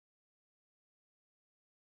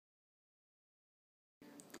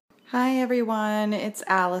Hi everyone, it's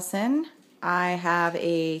Allison. I have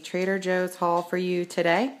a Trader Joe's haul for you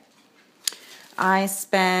today. I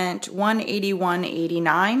spent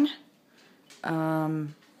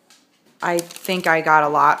 $181.89. I think I got a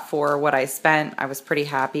lot for what I spent. I was pretty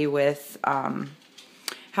happy with how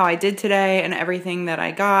I did today and everything that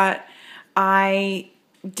I got. I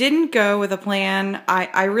didn't go with a plan.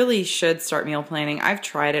 I really should start meal planning. I've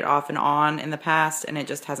tried it off and on in the past and it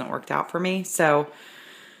just hasn't worked out for me. So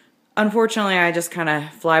unfortunately, I just kind of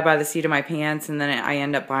fly by the seat of my pants and then I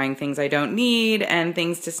end up buying things I don't need and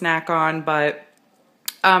things to snack on. But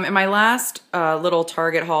in my last little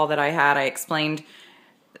Target haul that I had, I explained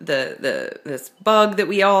this bug that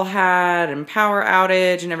we all had and power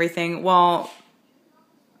outage and everything. Well,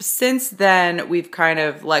 since then, we've kind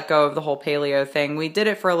of let go of the whole paleo thing. We did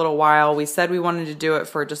it for a little while. We said we wanted to do it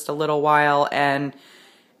for just a little while, and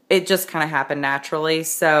it just kind of happened naturally.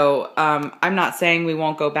 So I'm not saying we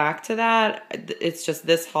won't go back to that. It's just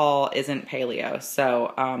this haul isn't paleo.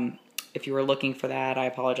 So if you were looking for that, I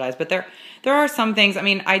apologize. But there are some things. I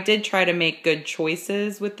mean, I did try to make good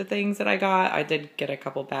choices with the things that I got. I did get a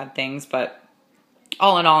couple bad things, but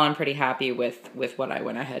all in all, I'm pretty happy with what I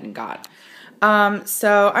went ahead and got.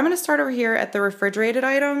 So I'm going to start over here at the refrigerated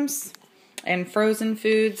items and frozen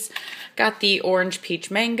foods. Got the orange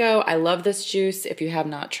peach mango. I love this juice. If you have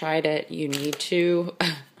not tried it, you need to.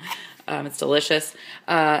 It's delicious.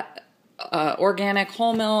 Organic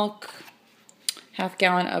whole milk, half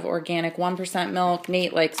gallon of organic 1% milk.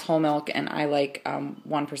 Nate likes whole milk and I like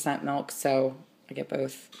 1% milk, so I get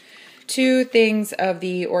both. 2 things of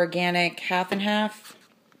the organic half and half.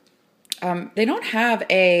 They don't have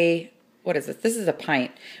a, what is this? This is a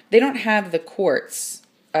pint. They don't have the quarts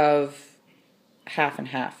of half and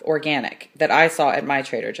half organic that I saw at my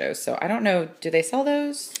Trader Joe's. So I don't know. Do they sell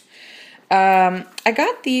those? I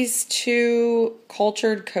got these 2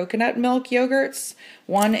 cultured coconut milk yogurts.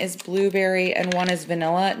 One is blueberry and one is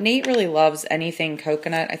vanilla. Nate really loves anything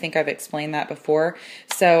coconut. I think I've explained that before.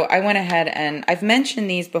 So I went ahead and I've mentioned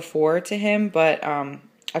these before to him, but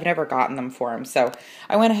I've never gotten them for him. So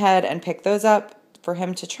I went ahead and picked those up for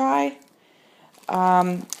him to try.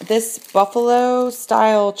 This buffalo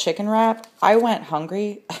style chicken wrap, I went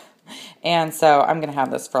hungry and so I'm going to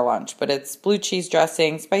have this for lunch, but it's blue cheese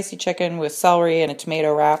dressing, spicy chicken with celery and a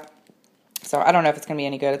tomato wrap. So I don't know if it's going to be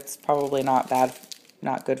any good. It's probably not bad,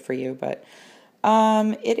 not good for you, but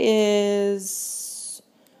it is,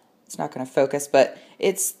 it's not going to focus, but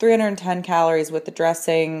it's 310 calories with the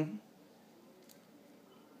dressing.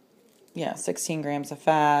 Yeah, 16 grams of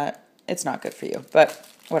fat. It's not good for you, but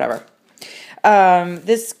whatever.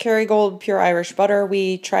 This Kerrygold Pure Irish Butter,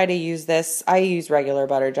 we try to use this. I use regular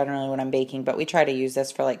butter generally when I'm baking, but we try to use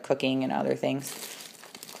this for like cooking and other things.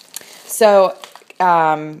 So,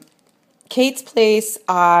 Kate's Place,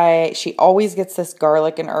 she always gets this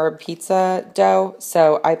garlic and herb pizza dough,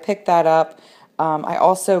 so I picked that up. I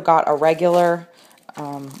also got a regular.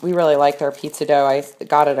 We really like their pizza dough. I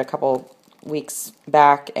got it a couple weeks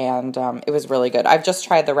back, and it was really good. I've just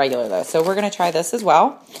tried the regular though, so we're going to try this as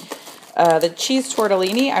well. The cheese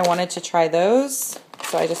tortellini, I wanted to try those,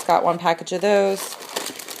 so I just got 1 package of those.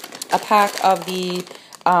 A pack of the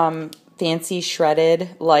fancy shredded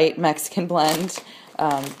light Mexican blend.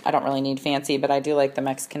 I don't really need fancy, but I do like the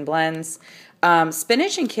Mexican blends.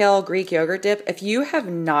 Spinach and kale Greek yogurt dip. If you have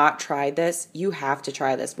not tried this, you have to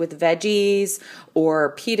try this with veggies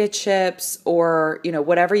or pita chips or, you know,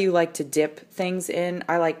 whatever you like to dip things in.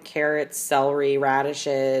 I like carrots, celery,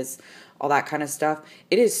 radishes, all that kind of stuff.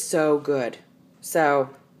 It is so good.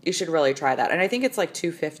 So you should really try that. And I think it's like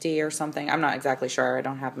 $2.50 or something. I'm not exactly sure. I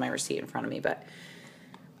don't have my receipt in front of me, but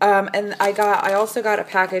and I also got a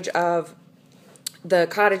package of the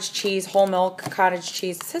cottage cheese, whole milk cottage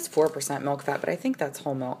cheese. It says 4% milk fat, but I think that's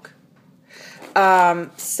whole milk.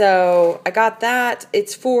 So I got that.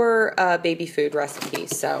 It's for baby food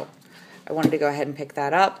recipes, so I wanted to go ahead and pick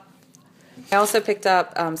that up. I also picked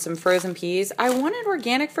up some frozen peas. I wanted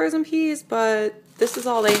organic frozen peas, but this is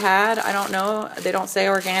all they had. I don't know. They don't say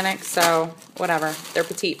organic, so whatever. They're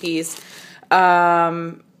petite peas.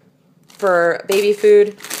 For baby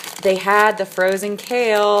food, they had the frozen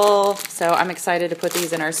kale, so I'm excited to put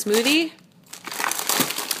these in our smoothie.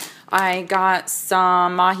 I got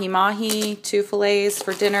some mahi-mahi, 2 fillets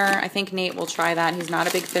for dinner. I think Nate will try that. He's not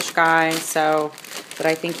a big fish guy, so, but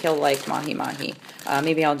I think he'll like mahi-mahi.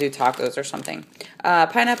 Maybe I'll do tacos or something.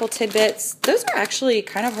 Pineapple tidbits. Those are actually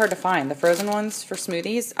kind of hard to find, the frozen ones for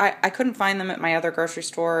smoothies. I couldn't find them at my other grocery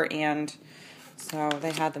store, and so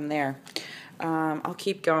they had them there. I'll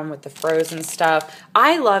keep going with the frozen stuff.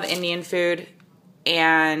 I love Indian food,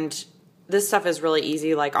 and this stuff is really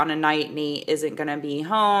easy. Like on a night Nate isn't going to be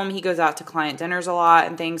home. He goes out to client dinners a lot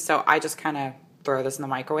and things. So I just kind of throw this in the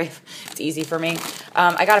microwave. It's easy for me.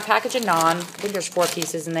 I got a package of naan. I think there's 4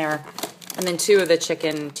 pieces in there. And then 2 of the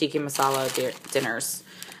chicken tikka masala dinners.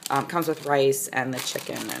 Comes with rice and the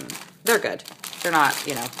chicken, and they're good. They're not,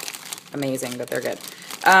 you know, amazing, but they're good.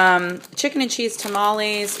 Chicken and cheese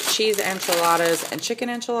tamales, cheese enchiladas, and chicken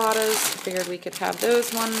enchiladas. Figured we could have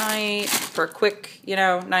those one night for a quick, you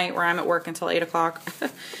know, night where I'm at work until 8 o'clock.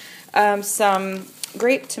 Some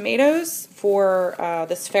grape tomatoes for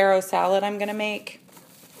this farro salad I'm going to make.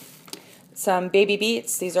 Some baby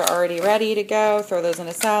beets. These are already ready to go. Throw those in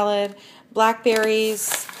a salad.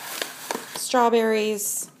 Blackberries,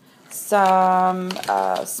 strawberries, some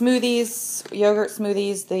smoothies, yogurt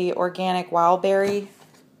smoothies, the organic wild berry.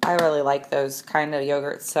 I really like those kind of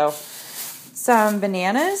yogurts. So some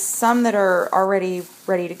bananas, some that are already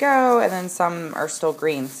ready to go, and then some are still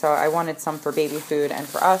green. So I wanted some for baby food and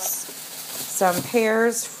for us. Some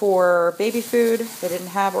pears for baby food. They didn't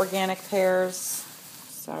have organic pears.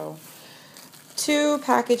 So 2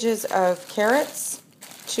 packages of carrots.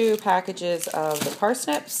 2 packages of the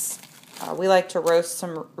parsnips. We like to roast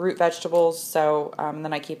some root vegetables, so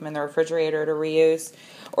then I keep them in the refrigerator to reuse.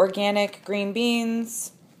 Organic green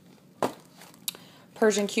beans.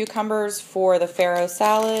 Persian cucumbers for the farro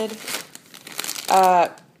salad.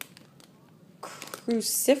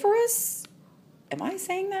 Cruciferous? Am I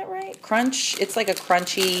saying that right? Crunch. It's like a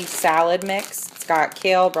crunchy salad mix. It's got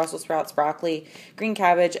kale, Brussels sprouts, broccoli, green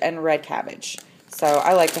cabbage, and red cabbage. So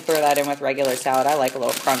I like to throw that in with regular salad. I like a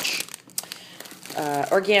little crunch.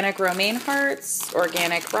 Organic romaine hearts,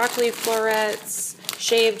 organic broccoli florets,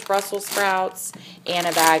 shaved Brussels sprouts, and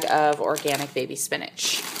a bag of organic baby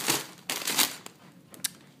spinach.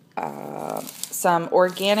 Some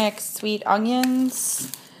organic sweet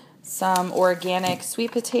onions, some organic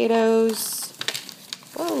sweet potatoes,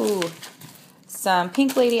 whoa, some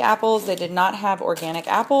Pink Lady apples. They did not have organic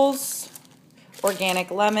apples, organic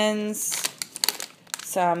lemons,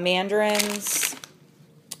 some mandarins,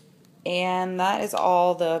 and that is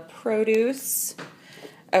all the produce.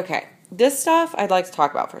 Okay, this stuff I'd like to talk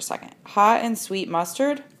about for a second. Hot and sweet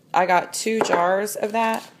mustard. I got 2 jars of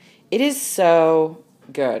that. It is so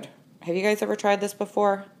good. Have you guys ever tried this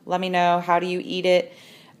before? Let me know. How do you eat it?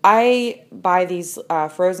 I buy these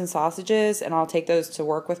frozen sausages, and I'll take those to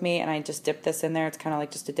work with me, and I just dip this in there. It's kind of like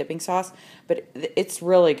just a dipping sauce, but it's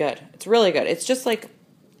really good. It's really good. It's just like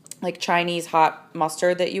Chinese hot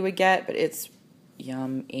mustard that you would get, but it's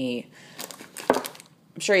yummy.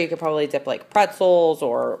 I'm sure you could probably dip like pretzels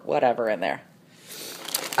or whatever in there.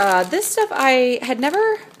 This stuff I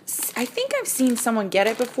think I've seen someone get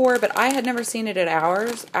it before, but I had never seen it at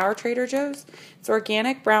our Trader Joe's. It's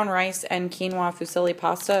organic brown rice and quinoa fusilli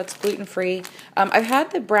pasta. It's gluten-free. I've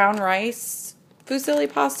had the brown rice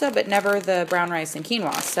fusilli pasta, but never the brown rice and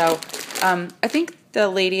quinoa. So I think the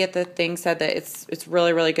lady at the thing said that it's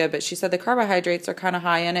really, really good, but she said the carbohydrates are kind of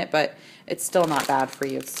high in it, but it's still not bad for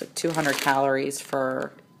you. It's like 200 calories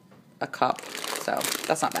for a cup, so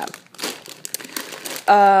that's not bad.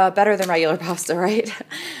 Better than regular pasta, right?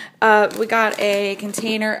 We got a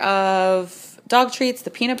container of dog treats,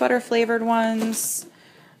 the peanut butter flavored ones,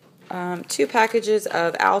 2 packages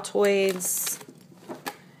of Altoids.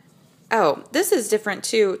 Oh, this is different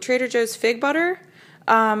too. Trader Joe's fig butter.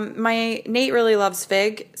 Nate really loves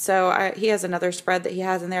fig, so he has another spread that he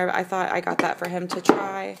has in there. But I thought I got that for him to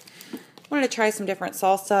try. Wanted to try some different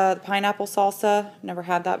salsa, the pineapple salsa. Never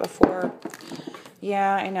had that before.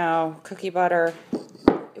 Yeah, I know. Cookie butter.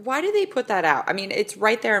 Why do they put that out? I mean, it's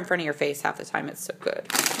right there in front of your face half the time. It's so good.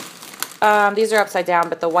 These are upside down,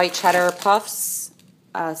 but the white cheddar puffs,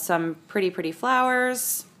 some pretty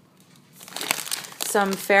flowers,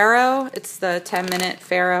 some farro. It's the 10-minute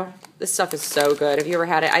farro. This stuff is so good. Have you ever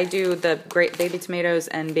had it? I do the great baby tomatoes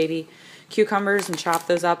and baby cucumbers and chop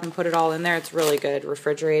those up and put it all in there. It's really good,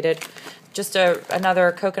 refrigerated. Just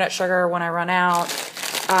another coconut sugar when I run out.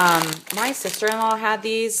 My sister-in-law had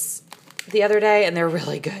these the other day, and they're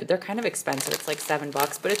really good. They're kind of expensive. It's like $7,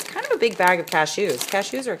 but it's kind of a big bag of cashews.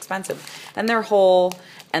 Cashews are expensive, and they're whole,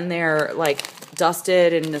 and they're like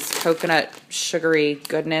dusted in this coconut sugary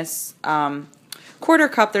goodness. Quarter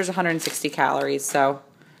cup, there's 160 calories, so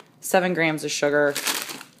 7 grams of sugar.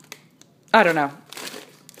 I don't know.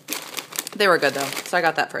 They were good though, so I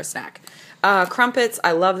got that for a snack. Crumpets,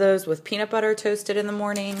 I love those with peanut butter toasted in the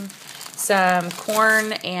morning. Some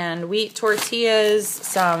corn and wheat tortillas,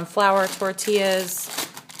 some flour tortillas.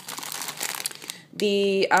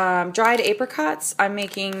 The dried apricots I'm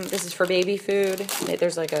making, this is for baby food.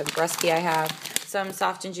 There's like a recipe I have. Some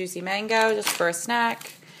soft and juicy mango just for a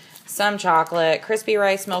snack. some chocolate, crispy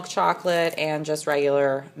rice milk chocolate, and just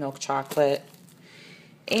regular milk chocolate.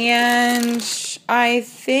 And I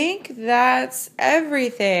think that's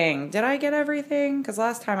everything. Did I get everything? Because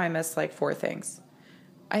last time I missed like 4 things.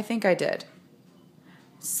 I think I did.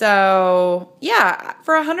 So yeah,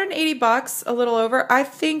 for $180, a little over, I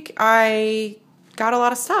think I got a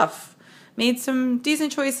lot of stuff. Made some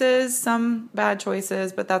decent choices, some bad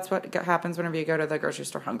choices, but that's what happens whenever you go to the grocery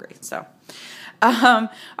store hungry. So, all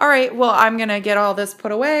right, well, I'm going to get all this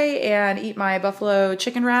put away and eat my buffalo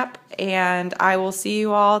chicken wrap, and I will see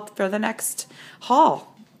you all for the next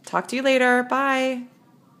haul. Talk to you later. Bye.